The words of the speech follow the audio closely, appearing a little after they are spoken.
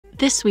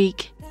This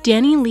week,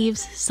 Danny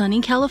leaves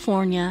sunny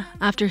California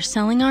after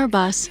selling our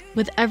bus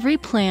with every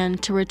plan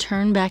to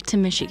return back to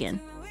Michigan.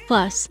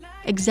 Plus,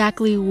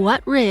 exactly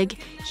what rig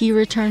he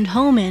returned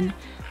home in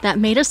that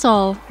made us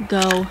all go,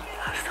 I'm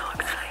so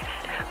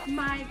excited.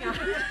 My God.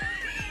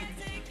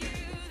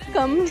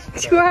 Come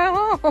to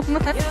our home.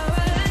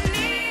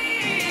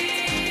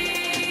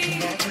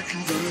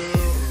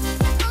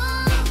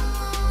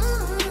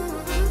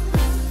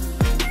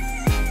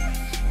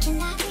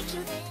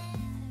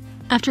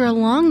 After a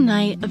long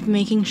night of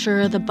making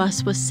sure the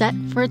bus was set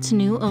for its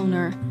new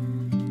owner,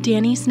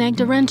 Danny snagged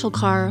a rental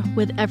car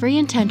with every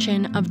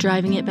intention of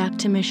driving it back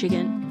to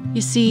Michigan.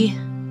 You see,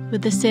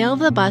 with the sale of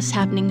the bus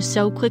happening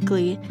so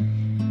quickly,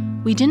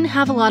 we didn't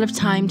have a lot of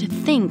time to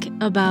think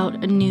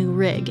about a new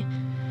rig.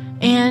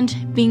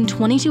 And being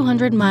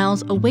 2,200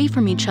 miles away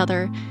from each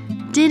other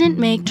didn't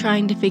make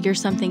trying to figure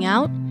something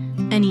out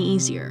any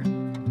easier.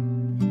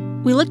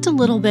 We looked a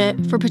little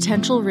bit for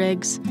potential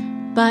rigs,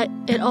 but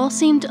it all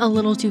seemed a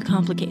little too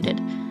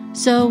complicated,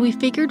 so we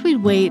figured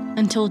we'd wait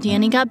until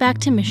Danny got back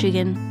to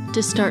Michigan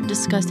to start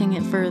discussing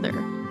it further.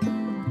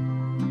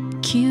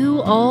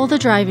 Cue all the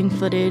driving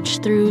footage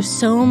through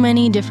so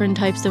many different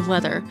types of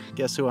weather.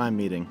 Guess who I'm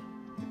meeting?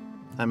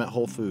 I'm at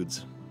Whole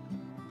Foods.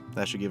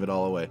 That should give it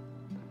all away.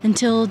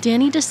 Until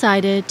Danny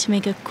decided to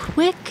make a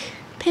quick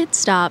pit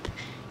stop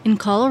in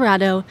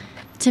Colorado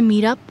to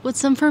meet up with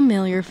some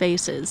familiar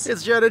faces.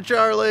 It's Jen and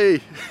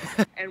Charlie!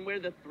 And we're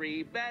the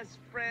three best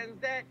friends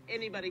that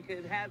anybody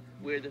could have.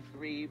 We're the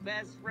three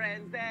best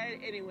friends that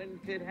anyone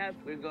could have.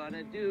 We're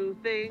gonna do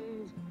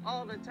things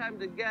all the time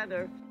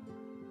together.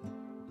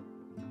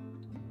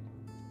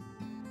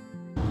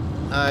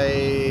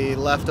 I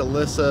left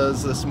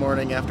Alyssa's this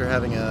morning after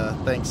having a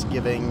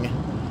Thanksgiving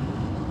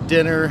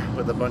dinner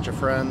with a bunch of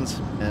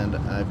friends, and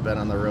I've been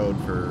on the road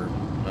for,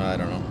 I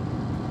don't know,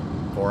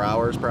 4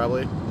 hours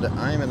probably.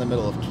 I'm in the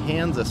middle of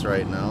Kansas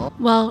right now.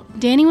 Well,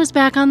 Danny was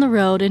back on the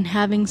road and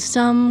having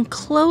some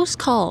close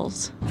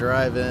calls.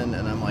 Driving,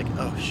 and I'm like,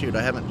 oh shoot,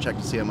 I haven't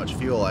checked to see how much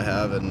fuel I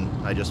have, and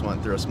I just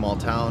went through a small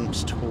town.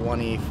 It's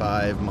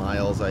 25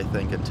 miles, I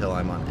think, until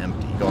I'm on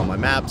empty. Go on my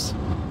maps,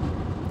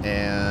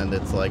 and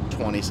it's like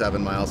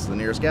 27 miles to the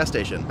nearest gas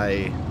station.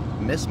 I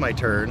missed my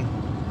turn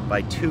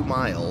by 2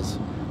 miles,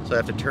 so I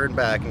have to turn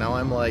back. Now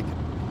I'm like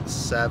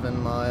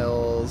 7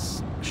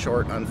 miles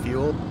short on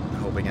fuel,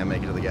 hoping I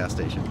make it to the gas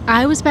station.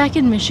 I was back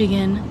in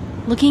Michigan,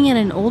 looking at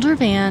an older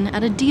van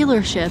at a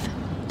dealership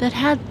that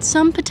had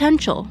some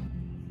potential.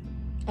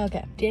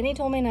 Okay, Danny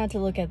told me not to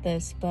look at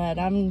this, but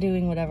I'm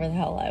doing whatever the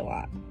hell I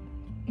want.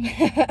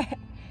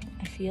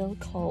 I feel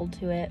called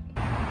to it.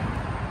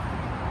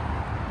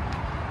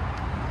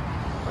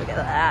 Look at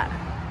that.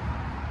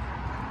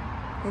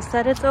 They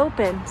said it's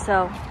open,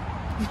 so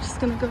I'm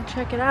just gonna go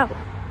check it out.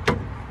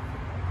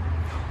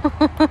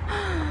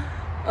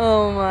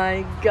 Oh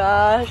my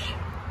gosh.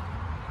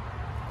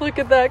 Look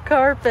at that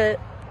carpet.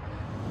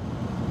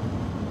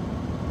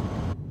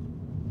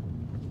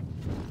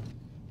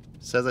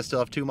 Says I still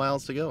have 2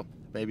 miles to go.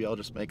 Maybe I'll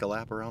just make a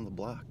lap around the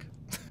block.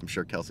 I'm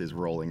sure Kelsey's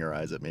rolling her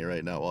eyes at me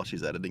right now while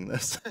she's editing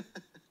this.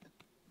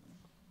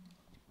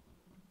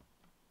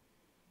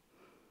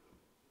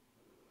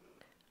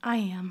 I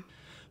am.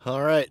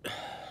 All right,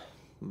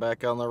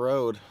 back on the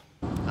road.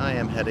 I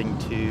am heading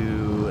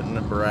to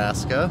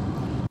Nebraska.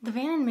 The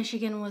van in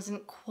Michigan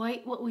wasn't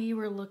quite what we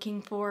were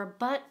looking for,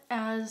 but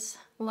as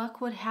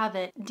luck would have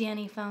it,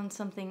 Danny found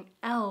something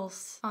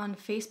else on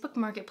Facebook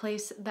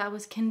Marketplace that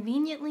was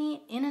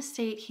conveniently in a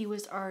state he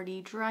was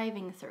already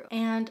driving through.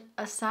 And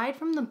aside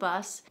from the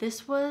bus,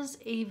 this was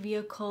a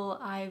vehicle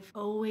I've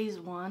always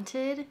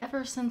wanted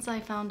ever since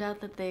I found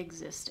out that they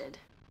existed.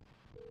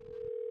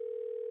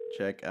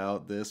 Check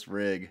out this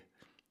rig.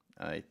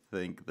 I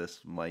think this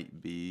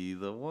might be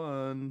the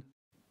one.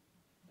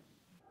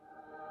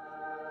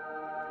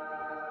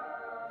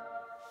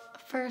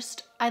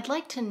 First, I'd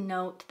like to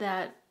note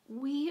that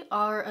we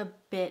are a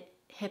bit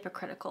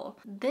hypocritical.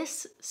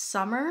 This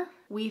summer,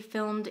 we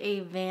filmed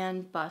a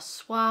van bus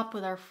swap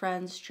with our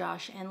friends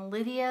Josh and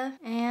Lydia,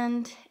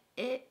 and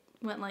it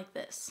went like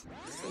this.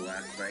 It's the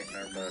last night in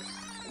our bus.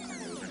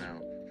 We're moving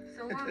out.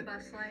 So long,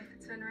 bus life.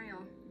 It's been real.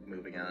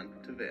 Moving on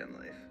to van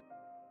life.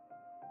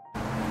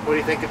 What do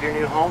you think of your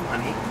new home,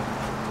 honey?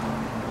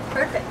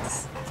 Perfect.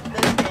 This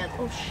van.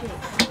 Oh shit.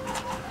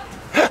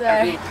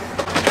 Sorry.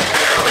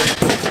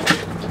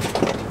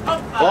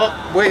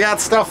 Well, we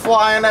got stuff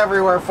flying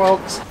everywhere,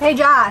 folks. Hey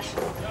Josh,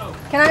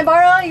 can I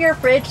borrow your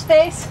fridge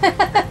space?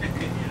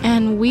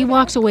 And we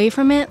walked away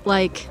from it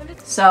like...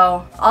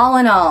 So, all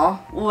in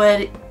all,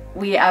 would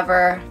we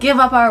ever give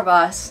up our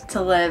bus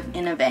to live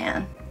in a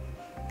van?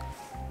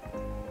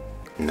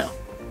 No.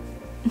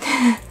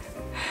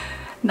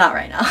 Not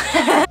right now.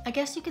 I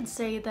guess you could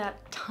say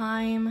that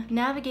time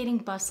navigating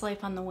bus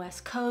life on the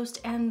West Coast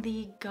and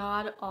the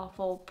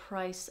god-awful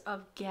price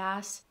of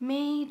gas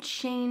may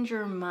change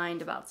your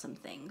mind about some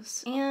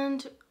things.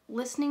 And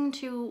listening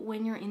to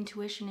when your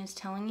intuition is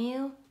telling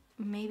you,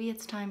 maybe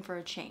it's time for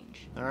a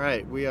change. All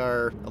right, we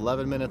are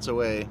 11 minutes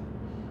away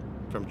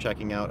from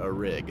checking out a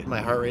rig. My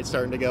heart rate's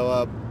starting to go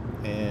up,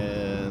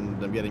 and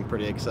I'm getting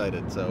pretty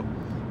excited. So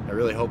I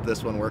really hope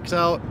this one works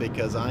out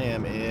because I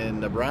am in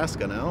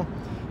Nebraska now,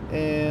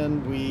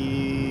 and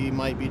we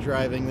might be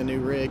driving the new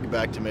rig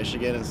back to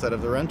Michigan instead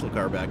of the rental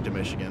car back to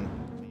Michigan.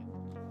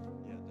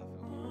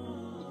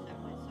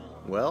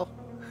 Well,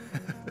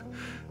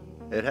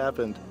 it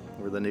happened.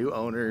 We're the new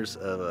owners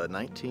of a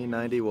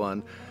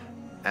 1991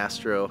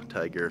 Astro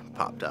Tiger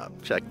Pop Top.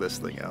 Check this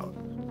thing out.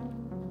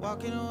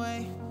 Walking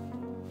away,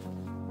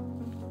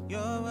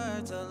 your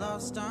words are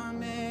lost on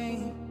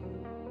me.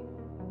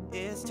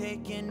 It's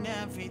taking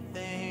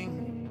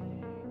everything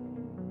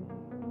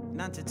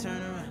not to turn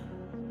around.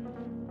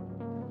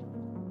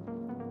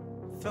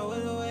 Throw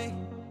it away.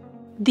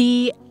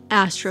 The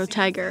Astro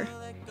Tiger,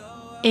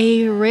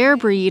 a rare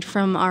breed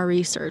from our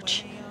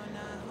research.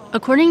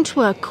 According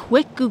to a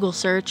quick Google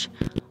search,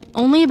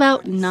 only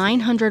about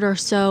 900 or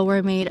so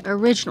were made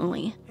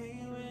originally.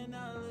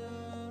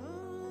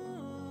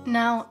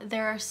 Now,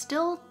 there are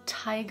still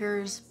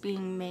Tigers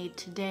being made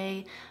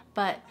today,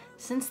 but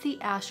since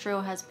the Astro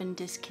has been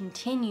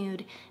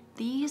discontinued,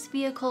 these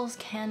vehicles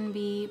can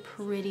be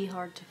pretty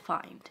hard to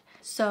find.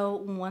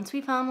 So once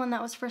we found one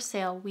that was for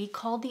sale, we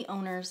called the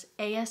owners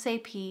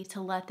ASAP to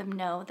let them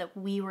know that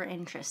we were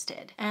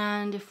interested.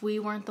 And if we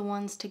weren't the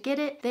ones to get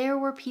it, there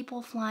were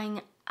people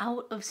flying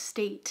out of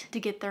state to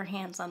get their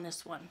hands on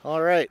this one.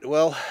 All right,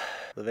 well,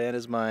 the van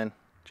is mine.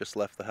 Just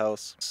left the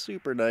house.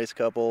 Super nice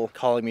couple,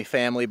 calling me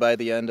family by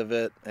the end of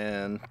it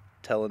and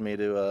telling me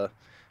to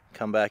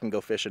come back and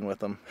go fishing with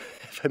them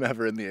if I'm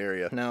ever in the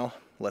area. Now,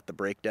 let the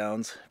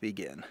breakdowns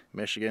begin.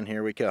 Michigan,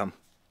 here we come.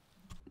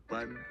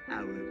 1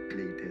 hour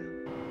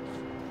later.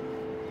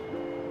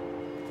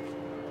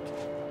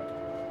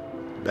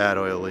 Bad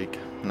oil leak,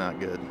 not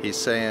good. He's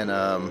saying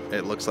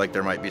it looks like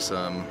there might be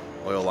some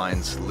oil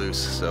lines loose,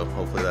 so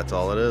hopefully that's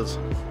all it is.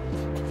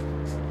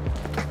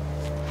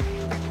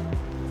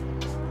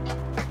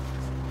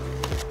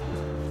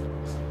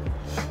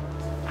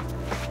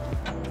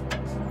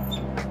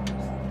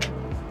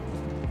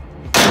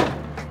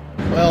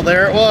 Well,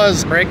 there it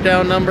was,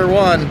 breakdown number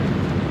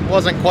 1.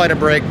 Wasn't quite a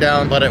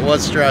breakdown, but it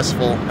was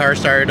stressful. Car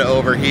started to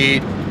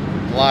overheat.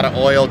 A lot of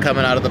oil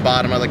coming out of the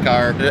bottom of the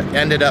car. It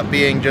ended up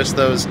being just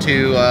those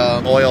 2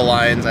 oil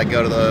lines that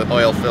go to the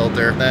oil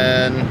filter.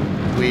 Then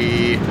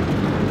we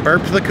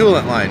burped the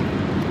coolant line.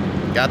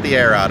 Got the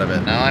air out of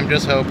it. Now I'm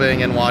just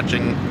hoping and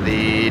watching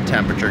the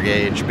temperature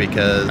gauge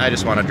because I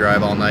just want to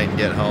drive all night and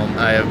get home.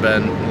 I have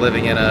been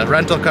living in a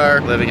rental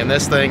car, living in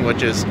this thing,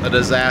 which is a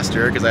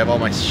disaster because I have all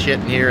my shit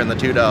in here and the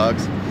 2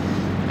 dogs.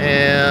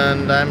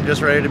 And I'm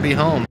just ready to be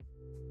home.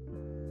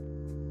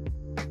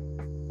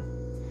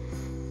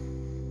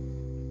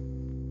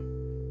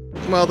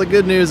 Well, the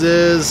good news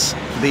is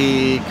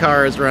the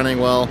car is running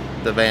well,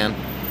 the van,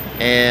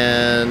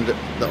 and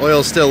the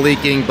oil's still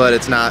leaking, but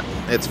it's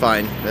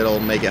fine. It'll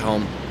make it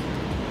home.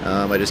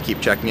 I just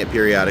keep checking it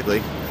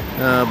periodically.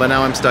 But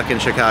now I'm stuck in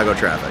Chicago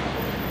traffic.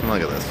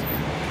 Look at this.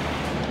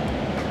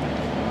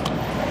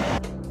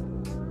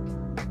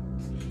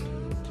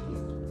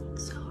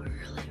 So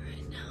early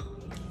right now.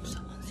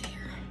 Someone's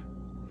here.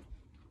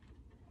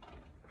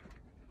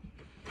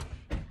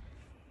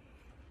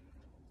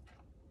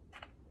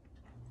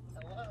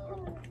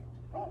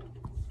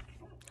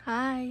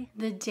 Hi.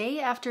 The day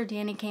after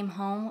Danny came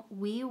home,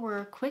 we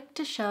were quick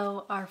to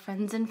show our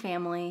friends and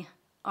family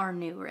our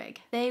new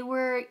rig. They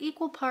were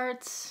equal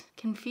parts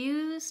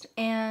confused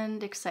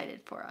and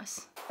excited for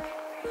us. I'm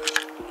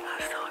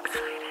so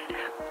excited.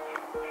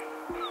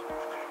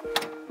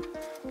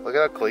 Look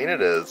how clean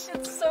it is.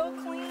 It's so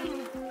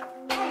clean. It's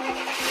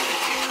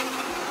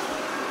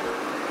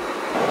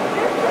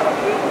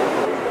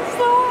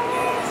so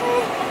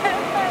amazing.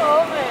 I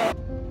love it.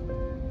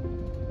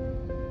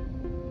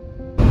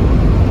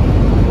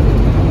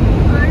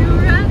 Are you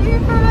ready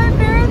for my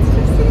parents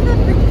to see the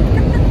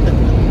video?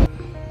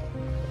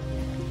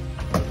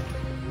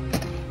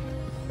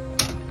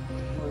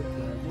 This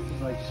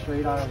is like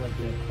straight out of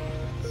Olympic.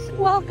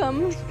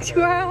 Welcome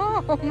to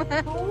our home.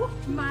 Oh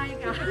my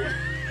god.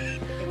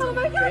 Oh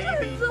my gosh,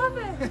 I love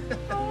it.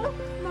 Oh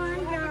my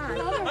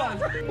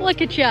god.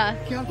 Look at ya.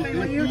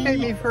 Will you take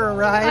me for a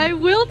ride? I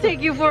will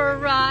take you for a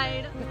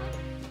ride.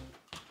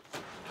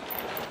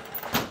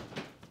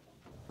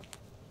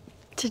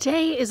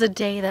 Today is a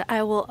day that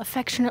I will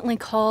affectionately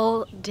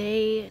call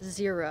day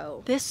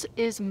 0. This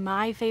is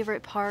my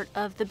favorite part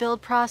of the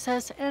build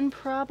process and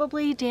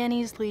probably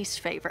Danny's least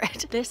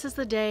favorite. This is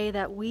the day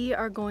that we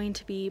are going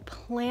to be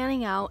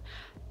planning out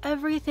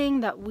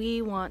everything that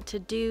we want to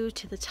do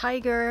to the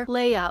Tiger,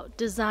 layout,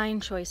 design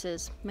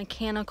choices,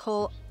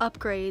 mechanical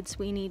upgrades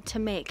we need to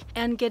make,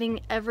 and getting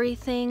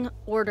everything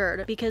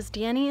ordered because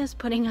Danny is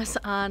putting us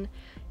on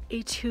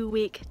a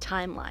 2-week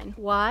timeline.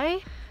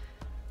 Why?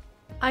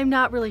 I'm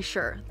not really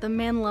sure. The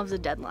man loves a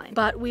deadline.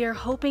 But we are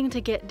hoping to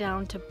get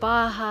down to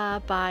Baja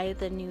by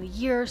the new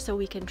year so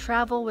we can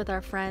travel with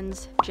our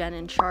friends Jen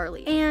and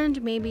Charlie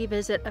and maybe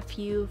visit a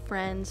few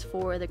friends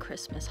for the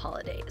Christmas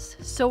holidays.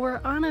 So we're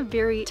on a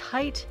very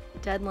tight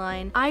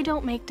deadline. I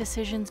don't make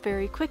decisions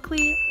very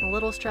quickly. I'm a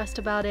little stressed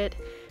about it.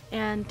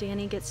 and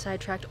Danny gets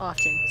sidetracked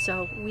often.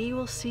 So we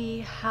will see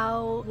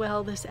how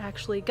well this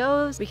actually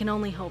goes. We can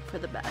only hope for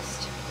the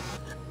best.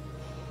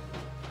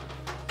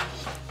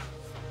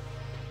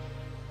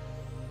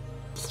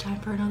 It's time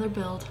for another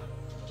build.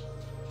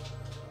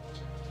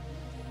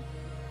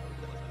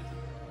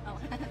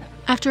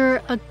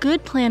 After a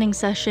good planning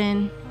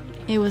session,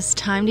 it was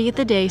time to get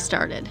the day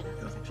started.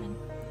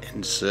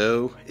 And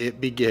so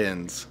it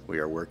begins. We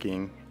are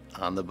working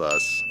on the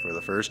bus for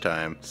the first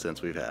time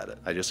since we've had it.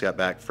 I just got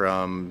back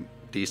from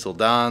Diesel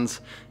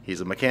Don's.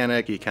 He's a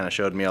mechanic. He kind of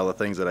showed me all the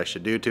things that I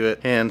should do to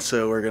it. And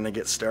so we're gonna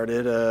get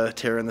started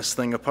tearing this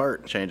thing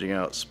apart, changing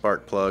out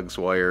spark plugs,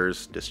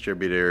 wires,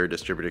 distributor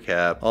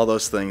cap, all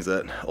those things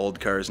that old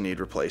cars need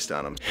replaced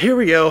on them. Here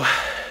we go.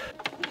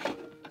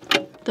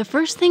 The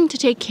first thing to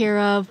take care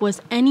of was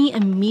any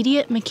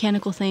immediate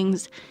mechanical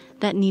things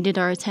that needed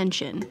our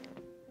attention.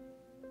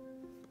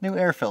 New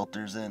air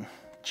filters in.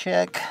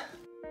 Check.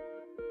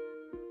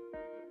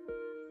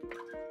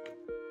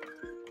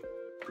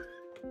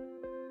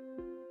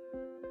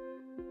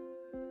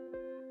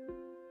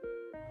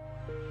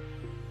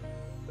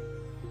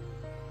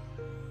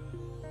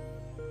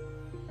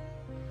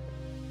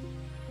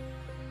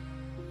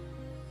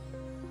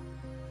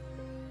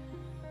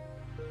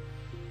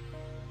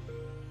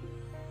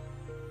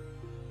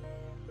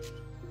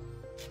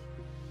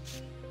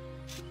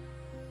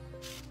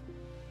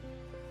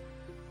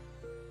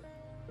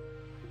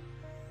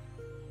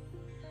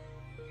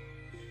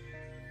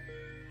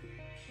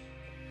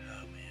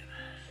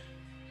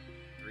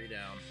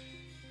 Down.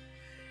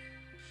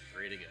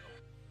 3 to go.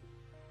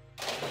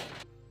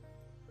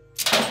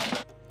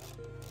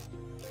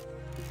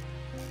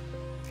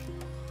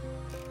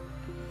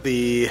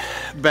 The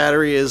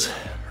battery is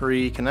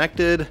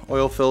reconnected,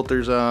 oil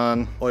filter's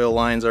on, oil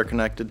lines are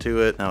connected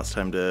to it. Now it's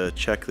time to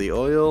check the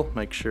oil,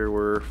 make sure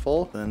we're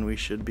full. Then we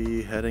should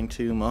be heading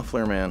to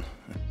Muffler Man.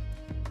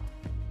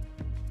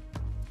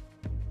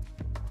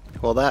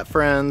 Well, that,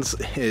 friends,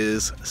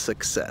 is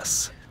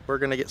success. We're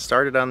gonna get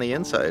started on the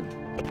inside.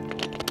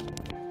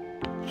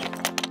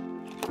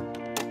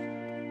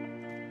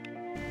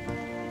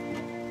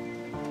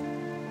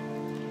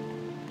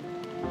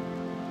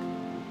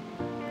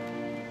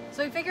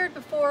 So we figured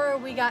before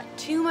we got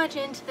too much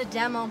into the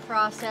demo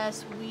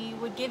process, we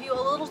would give you a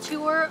little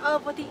tour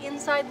of what the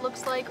inside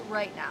looks like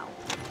right now.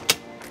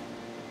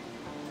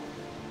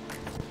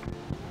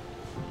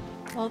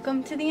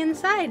 Welcome to the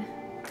inside.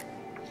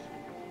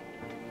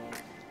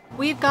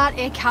 We've got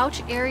a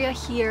couch area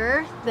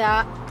here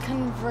that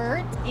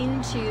converts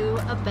into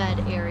a bed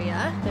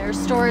area. There's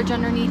storage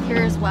underneath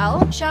here as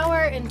well.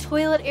 Shower and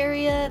toilet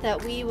area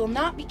that we will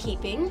not be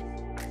keeping.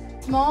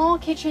 Small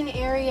kitchen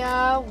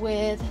area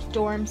with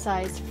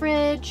dorm-sized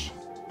fridge,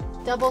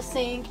 double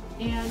sink,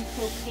 and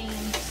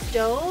propane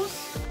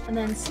stove. And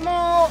then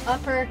small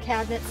upper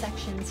cabinet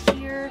sections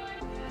here,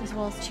 as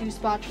well as 2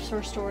 spots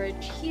for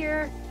storage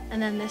here.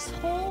 And then this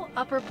whole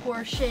upper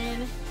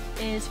portion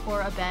is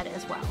for a bed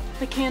as well.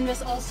 The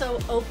canvas also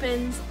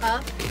opens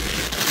up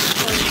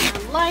for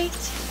the light,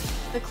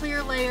 the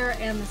clear layer,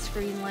 and the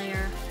screen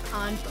layer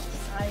on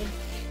both sides.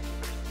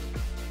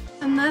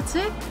 And that's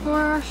it for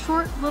our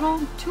short little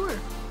tour.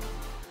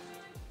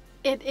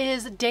 It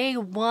is day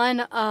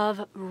 1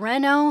 of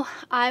reno.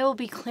 I will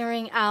be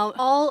clearing out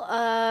all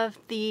of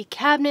the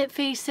cabinet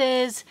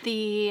faces,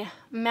 the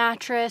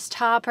mattress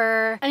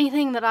topper,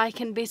 anything that I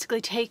can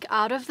basically take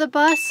out of the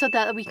bus so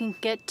that we can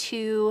get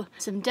to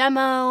some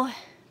demo,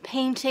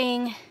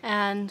 painting,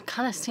 and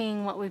kind of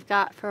seeing what we've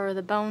got for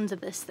the bones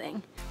of this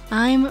thing.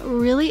 I'm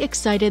really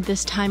excited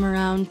this time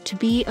around to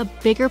be a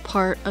bigger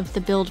part of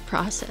the build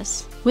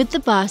process. With the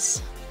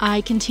bus,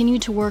 I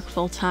continued to work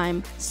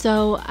full-time,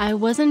 so I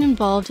wasn't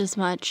involved as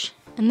much,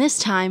 and this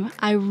time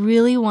I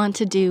really want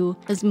to do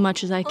as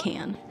much as I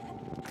can.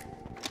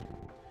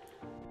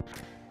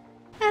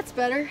 That's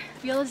better.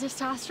 Feel his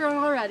testosterone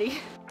already.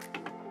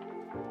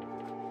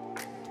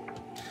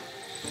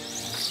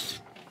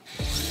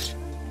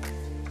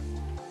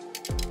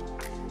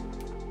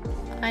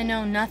 I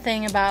know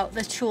nothing about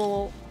the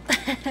tool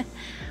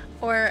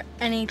or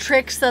any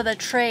tricks of the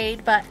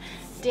trade, but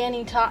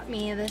Danny taught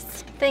me this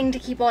thing to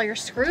keep all your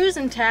screws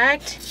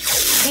intact.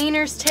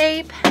 Painter's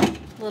tape,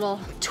 little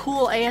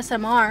tool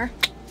ASMR.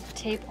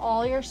 Tape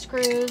all your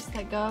screws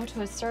that go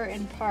to a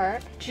certain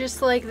part.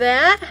 Just like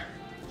that,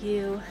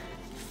 you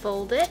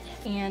fold it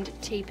and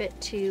tape it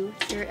to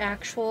your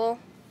actual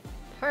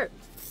part.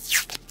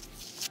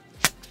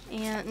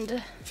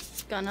 And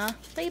gonna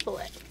label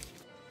it.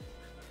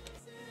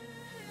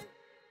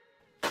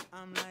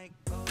 I'm like,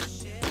 oh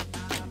shit,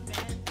 I've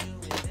been doing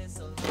this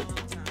a long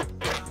time.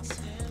 I'll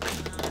spin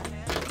my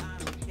head, I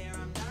don't care,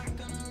 I'm not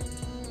gonna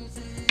lose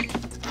it.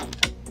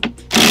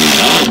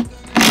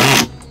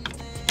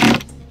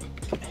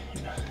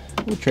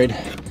 We'll trade. I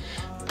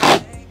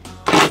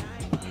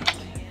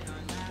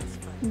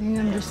think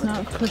I'm just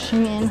not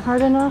pushing in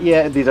hard enough.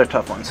 Yeah, these are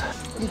tough ones.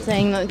 I'm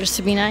saying that just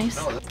to be nice.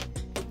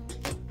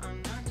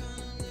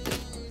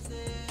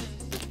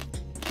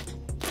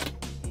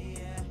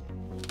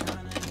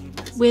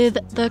 With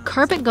the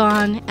carpet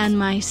gone and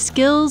my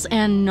skills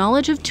and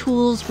knowledge of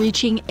tools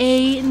reaching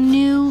a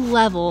new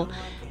level,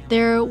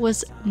 there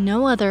was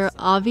no other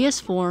obvious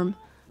form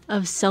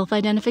of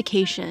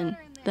self-identification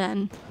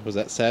then. Was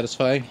that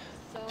satisfying?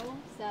 So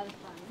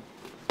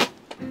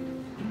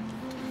satisfying.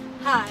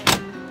 Hi,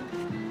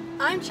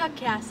 I'm Chuck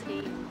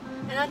Cassidy,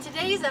 and on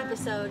today's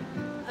episode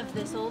of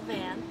This Old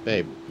Van...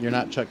 Babe, you're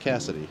not Chuck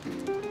Cassidy.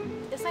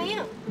 Yes, I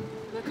am.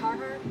 The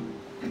Carhartt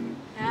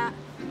hat.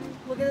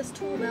 Look at this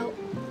tool belt.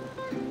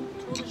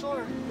 Tool de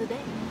jour of the day.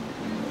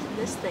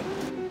 This thing.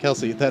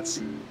 Kelsey,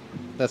 that's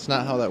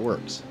not how that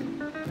works.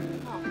 Oh,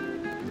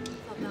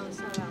 thought that was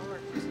how that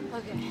works.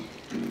 Okay.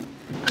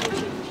 No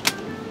change.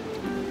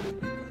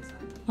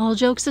 All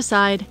jokes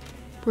aside,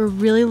 we're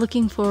really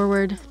looking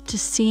forward to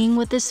seeing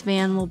what this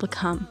van will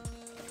become.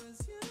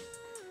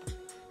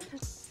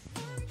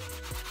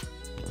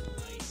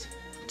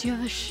 Do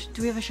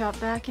we have a shop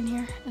vac in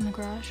here in the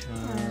garage?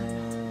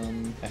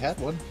 I had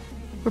one.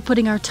 We're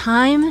putting our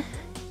time,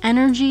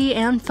 energy,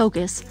 and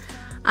focus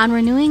on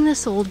renewing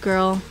this old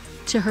girl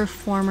to her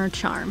former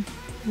charm,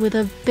 with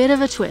a bit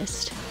of a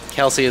twist.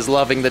 Kelsey is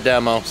loving the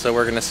demo, so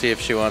we're gonna see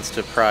if she wants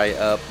to pry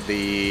up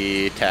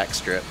the tack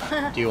strip.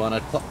 Do you want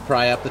to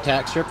pry up the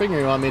tack stripping, or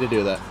you want me to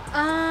do that?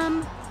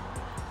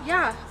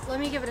 Yeah, let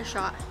me give it a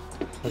shot.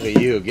 Look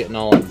at you getting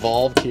all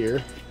involved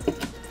here.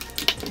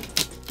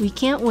 We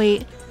can't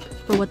wait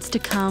for what's to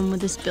come with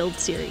this build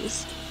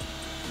series.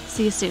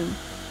 See you soon.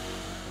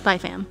 Bye,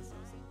 fam.